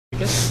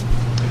Lucas.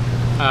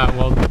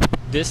 Well,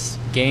 this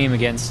game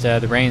against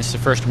the Reigns is the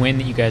first win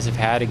that you guys have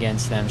had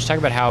against them. Just talk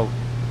about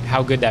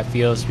how good that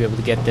feels to be able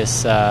to get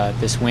this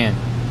win.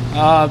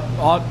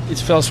 It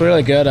feels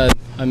really good.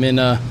 I mean,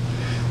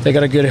 they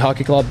got a good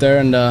hockey club there,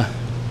 and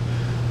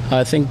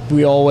I think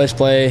we always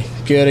play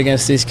good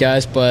against these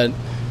guys, but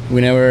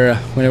we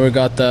never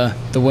got the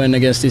win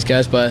against these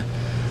guys. But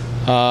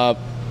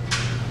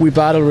we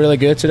battled really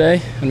good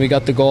today, and we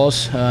got the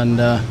goals, and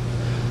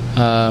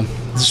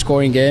it's a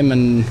scoring game,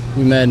 and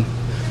we made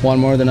one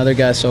more than other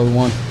guys, so we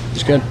won.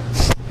 It's good.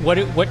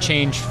 What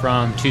changed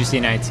from Tuesday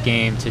night's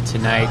game to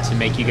tonight to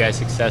make you guys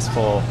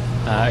successful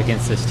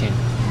against this team?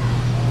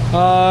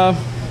 I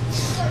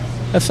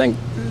think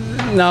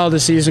now the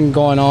season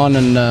going on,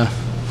 and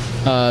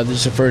this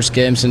is the first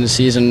games in the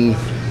season.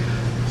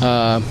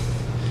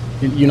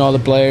 You know,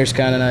 the players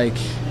kind of like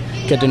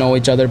get to know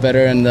each other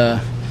better, and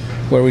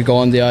where we go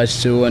on the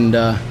ice too. And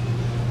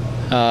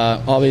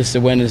obviously,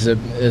 the win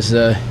is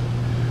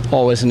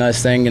always a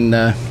nice thing,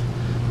 and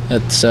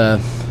it's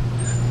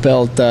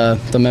built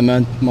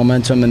the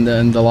momentum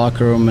in the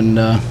locker room, and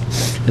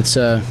it's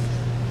a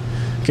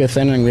good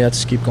thing, and we have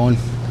to keep going.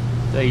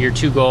 Your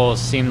two goals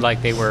seemed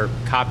like they were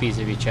copies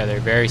of each other,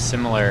 very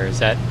similar. Is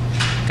that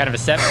kind of a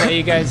set play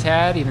you guys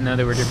had, even though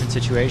they were different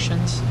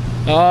situations?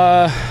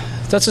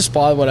 That's a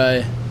spot what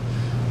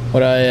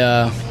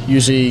I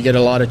usually get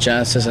a lot of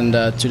chances, and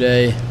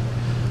today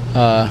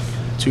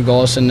 2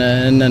 goals in,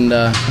 and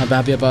I'm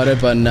happy about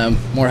it, but I'm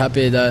more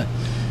happy that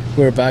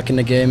we're back in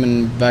the game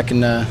and back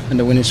in the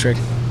winning streak.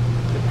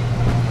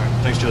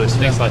 Thanks, Julius.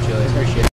 Thanks a lot, Julius. Appreciate it.